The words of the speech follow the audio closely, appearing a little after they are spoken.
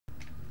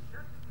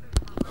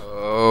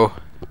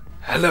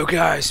Hello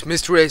guys,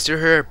 Mr. Racer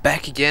here,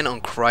 back again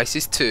on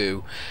Crysis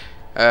 2.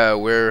 I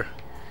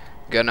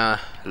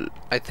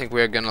think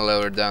we're gonna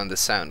lower down the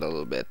sound a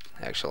little bit,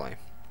 actually.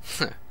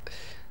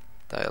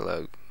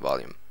 Dialogue,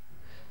 volume.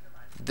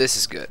 This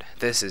is good,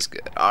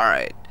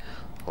 alright.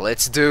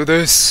 Let's do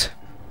this!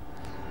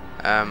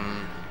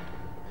 I'm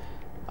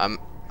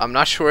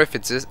not sure if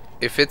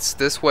it's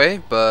this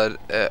way, but,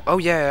 oh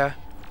yeah.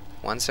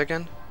 1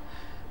 second.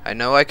 I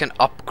know I can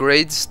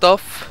upgrade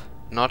stuff,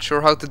 not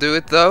sure how to do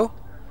it though.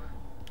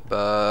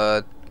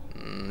 But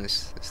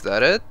is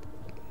that it?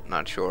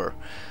 Not sure.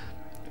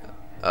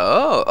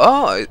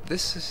 Oh,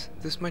 this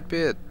might be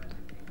it.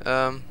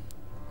 Can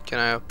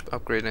I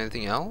upgrade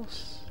anything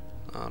else?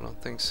 I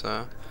don't think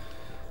so.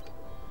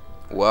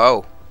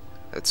 Wow,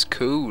 that's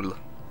cool.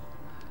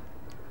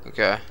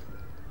 Okay.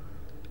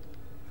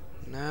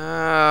 No,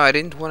 I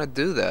didn't want to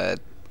do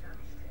that.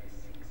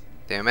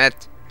 Damn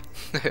it.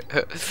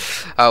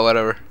 Oh,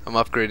 whatever. I'm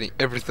upgrading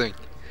everything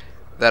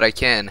that I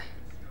can.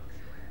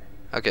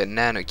 Okay,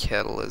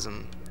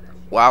 nano-catalysm.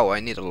 Wow, I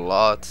need a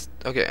lot.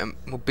 Okay,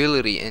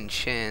 mobility and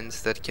chance,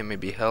 that can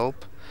maybe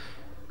help.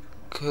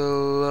 What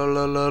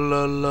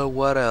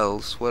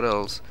else? What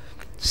else?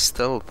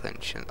 Stealth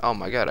engine. Oh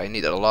my god, I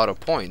need a lot of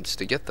points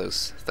to get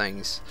those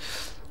things.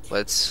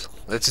 Let's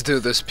do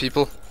this,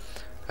 people.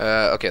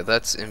 Okay,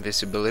 that's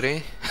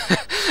invisibility.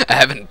 I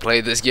haven't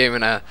played this game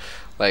in a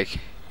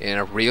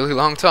really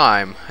long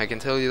time. I can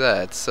tell you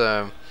that.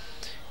 So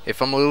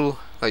if I'm a little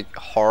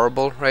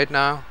horrible right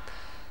now,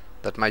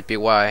 that might be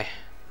why.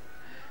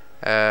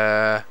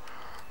 Roar!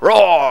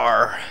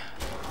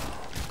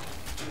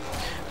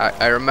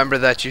 I remember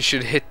that you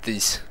should hit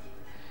these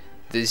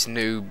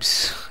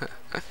noobs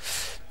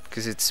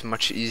because it's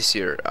much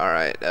easier.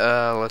 Alright,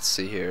 let's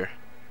see here.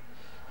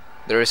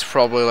 There is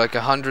probably like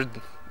 100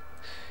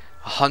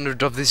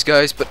 of these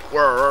guys, but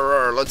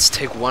let's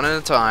take one at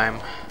a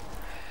time.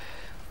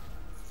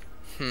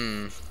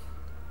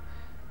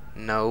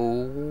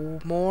 No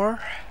more?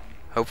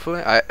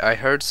 Hopefully. I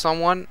heard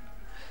someone.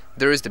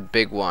 There is the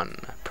big one,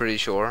 pretty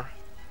sure.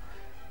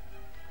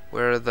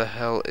 Where the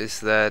hell is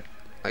that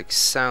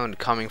sound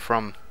coming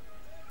from?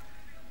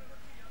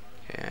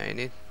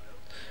 Okay,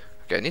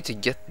 I need to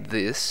get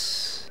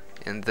this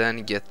and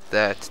then get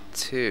that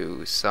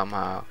too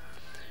somehow.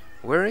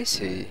 Where is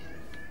he?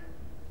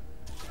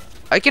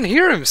 I can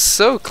hear him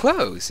so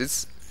close.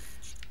 This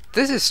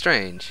is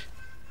strange.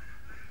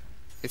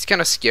 It's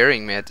kind of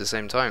scaring me at the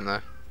same time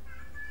though.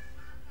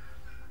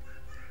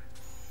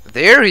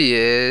 There he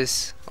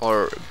is,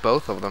 or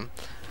both of them,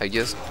 I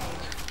guess.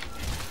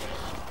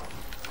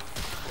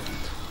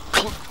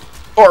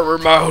 Armor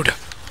mode,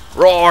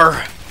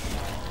 roar!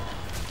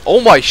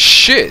 Oh my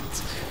shit!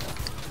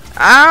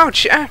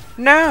 Ouch!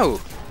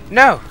 No,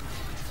 no!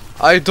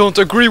 I don't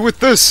agree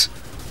with this.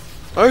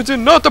 I do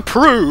not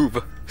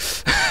approve.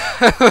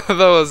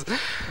 that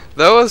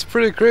was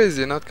pretty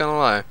crazy, not gonna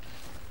lie.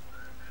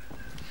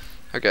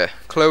 Okay,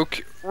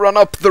 cloak, run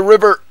up the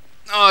river.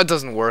 Oh, it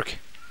doesn't work.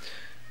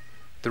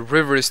 The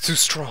river is too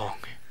strong.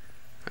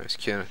 I was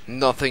kidding.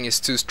 Nothing is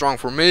too strong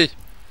for me.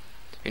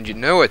 And you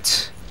know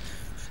it.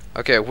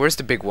 Okay, where's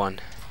the big one?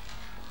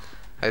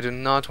 I do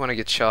not want to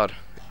get shot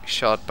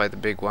by the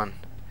big one.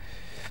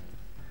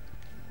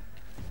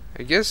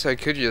 I guess I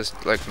could just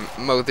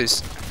mow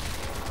this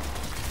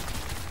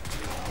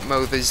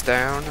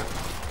down.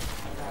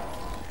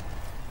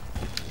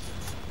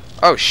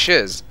 Oh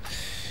shiz.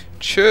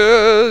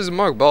 Cheers,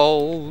 mug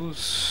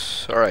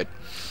balls. Alright.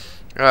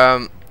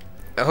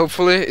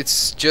 Hopefully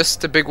it's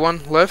just the big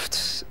one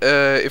left.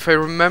 If I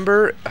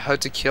remember how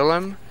to kill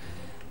him.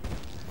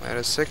 Wait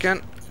a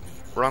second.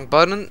 Wrong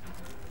button.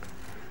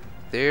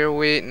 There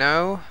we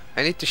know.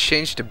 I need to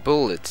change the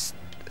bullets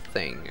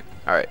thing.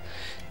 Alright.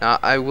 Now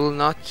I will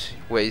not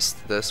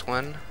waste this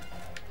one.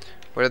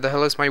 Where the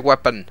hell is my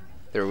weapon?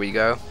 There we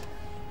go.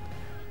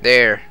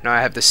 There. Now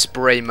I have the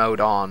spray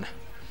mode on.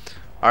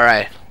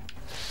 Alright.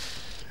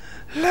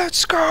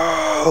 Let's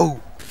go!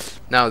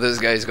 Now this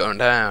guy's going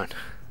down.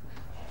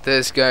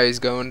 This guy is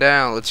going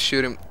down. Let's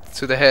shoot him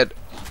to the head.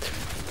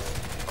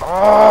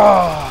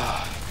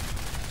 Oh,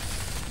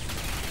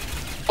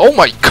 oh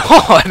my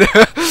god!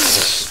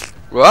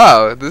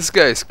 Wow, this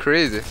guy is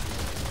crazy.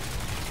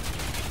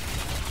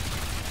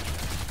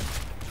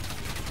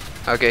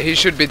 Okay, he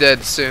should be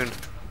dead soon.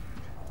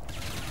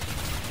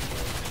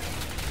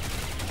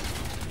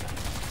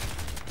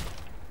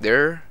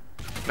 There?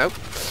 Nope.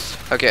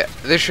 Okay,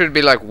 there should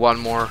be one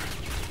more.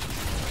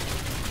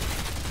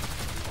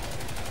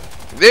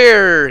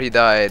 There, he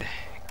died.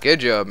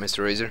 Good job,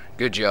 Mr. Razor.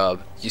 Good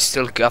job. You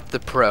still got the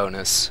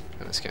P0rness.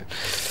 That's good.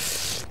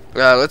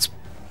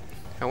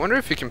 I wonder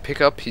if you can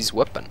pick up his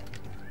weapon.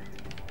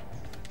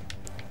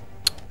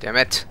 Damn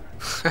it.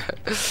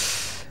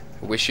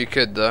 Wish you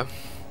could though.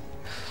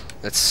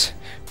 Let's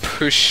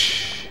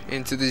push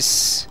into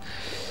this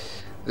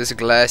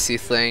glassy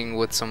thing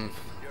with some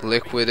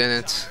liquid in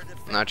it.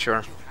 Not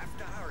sure.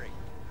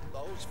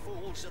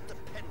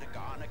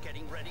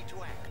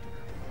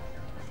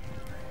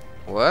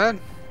 What?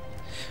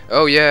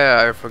 Oh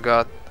yeah, I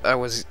forgot. I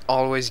was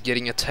always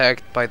getting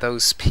attacked by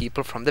those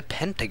people from the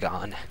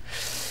Pentagon.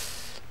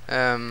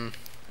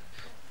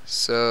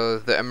 So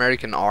the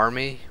American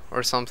army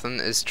or something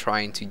is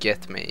trying to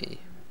get me.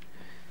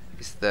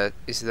 Is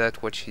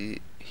that what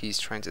he's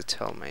trying to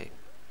tell me?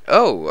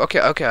 Oh,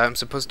 okay, I'm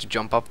supposed to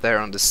jump up there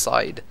on the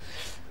side.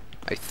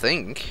 I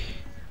think.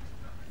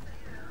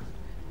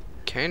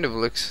 Kind of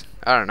looks,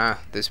 I don't know,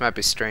 this map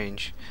is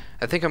strange.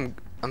 I think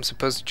I'm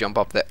supposed to jump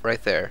up that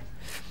right there.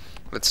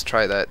 Let's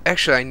try that.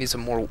 Actually, I need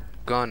some more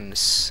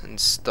guns and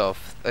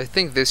stuff. I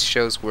think this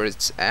shows where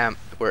it's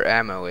where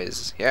ammo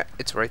is. Yeah,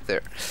 it's right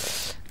there.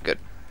 Good.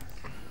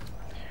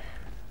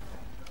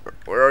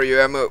 Where are you,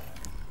 ammo?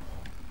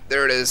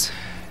 There it is.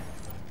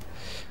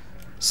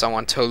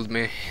 Someone told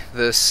me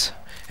this,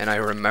 and I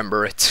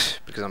remember it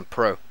because I'm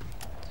pro.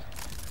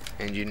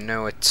 And you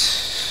know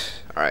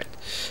it. Alright,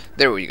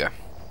 there we go.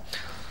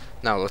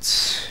 Now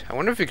let's... I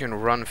wonder if you can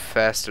run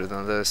faster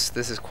than this.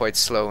 This is quite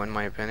slow in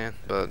my opinion,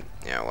 but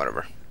yeah,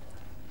 whatever.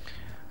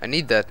 I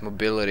need that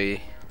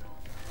mobility,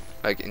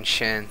 like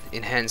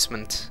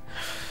enhancement,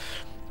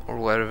 or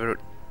whatever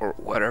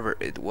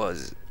it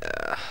was.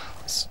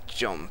 Let's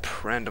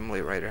jump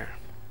randomly right here.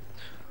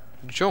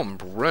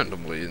 Jump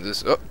randomly in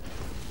this... Oh!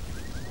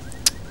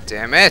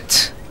 Damn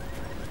it!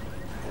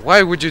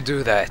 Why would you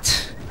do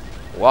that?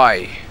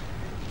 Why?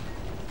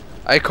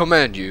 I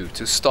command you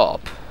to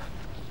stop.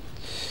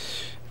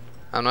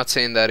 I'm not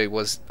saying that it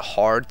was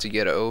hard to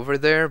get over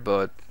there,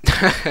 but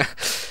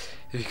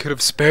you could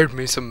have spared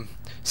me some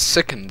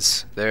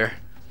seconds there.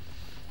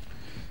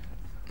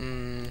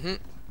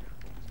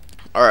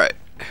 Alright,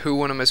 who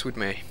wanna mess with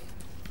me?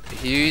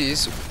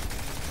 He's...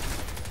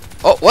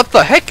 Oh, what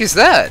the heck is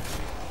that?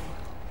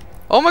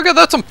 Oh my god,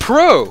 that's on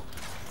pro!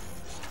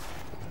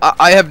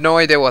 I have no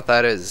idea what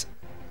that is.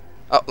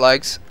 Oh,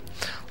 legs.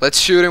 Let's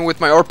shoot him with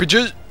my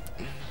RPG.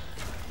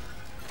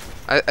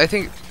 I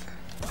think...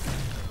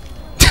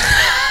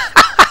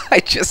 I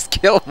just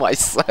killed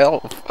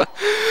myself.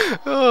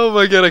 Oh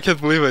my god, I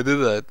can't believe I did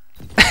that.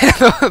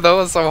 That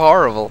was so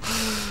horrible.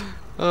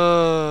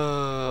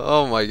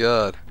 Oh my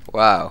god.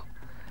 Wow.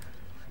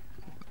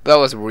 That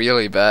was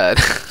really bad.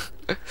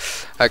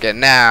 Okay,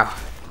 now.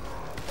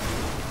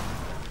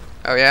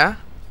 Oh yeah?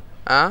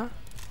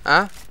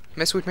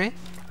 Mess with me?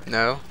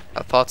 No,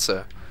 I thought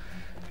so.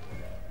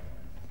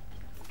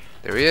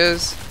 There he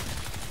is.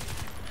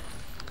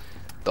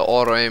 The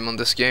auto aim on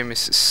this game is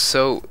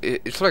so...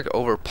 It's like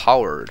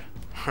overpowered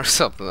or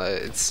something.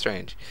 It's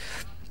strange.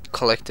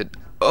 Collected.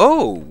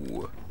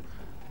 Oh!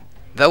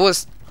 That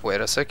was... Wait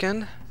a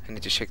second. I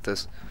need to check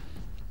this.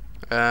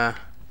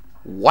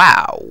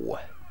 Wow!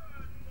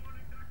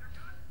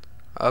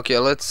 Okay,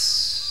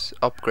 let's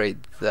upgrade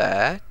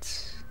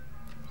that.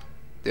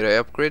 Did I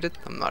upgrade it?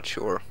 I'm not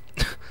sure.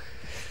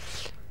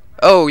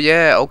 Oh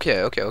yeah,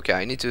 okay.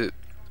 I need to...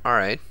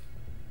 Alright.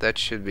 That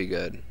should be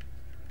good.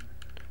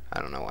 I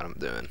don't know what I'm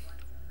doing.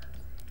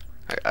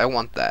 I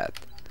want that.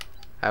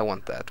 I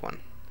want that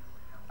one.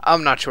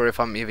 I'm not sure if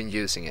I'm even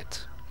using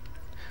it.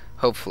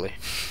 Hopefully.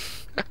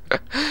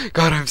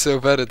 God, I'm so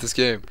bad at this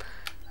game.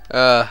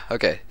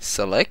 Okay.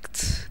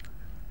 Select.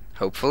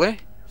 Hopefully.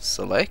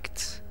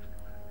 Select.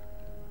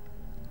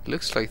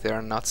 Looks like they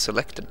are not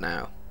selected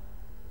now.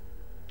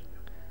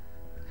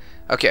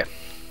 Okay.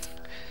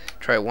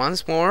 Try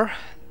once more.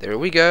 There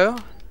we go.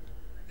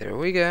 There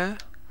we go.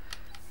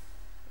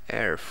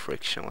 Air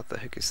friction, what the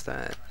heck is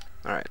that?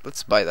 Alright,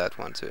 let's buy that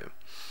one too.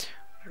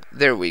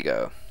 There we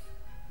go.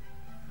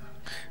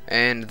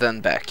 And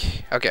then back.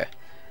 Okay.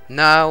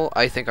 Now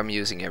I think I'm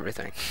using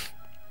everything.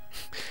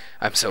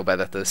 I'm so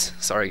bad at this.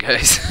 Sorry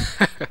guys.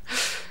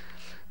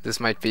 This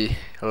might be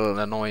a little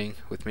annoying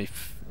with me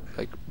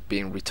like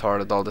being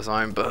retarded all the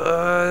time,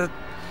 but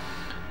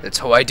that's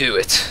how I do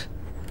it.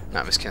 No,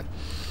 I'm just kidding.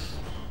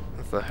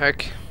 What the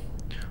heck?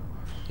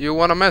 You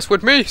wanna mess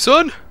with me,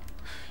 son?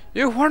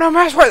 You wanna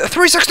mess with a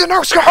 360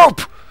 no scope?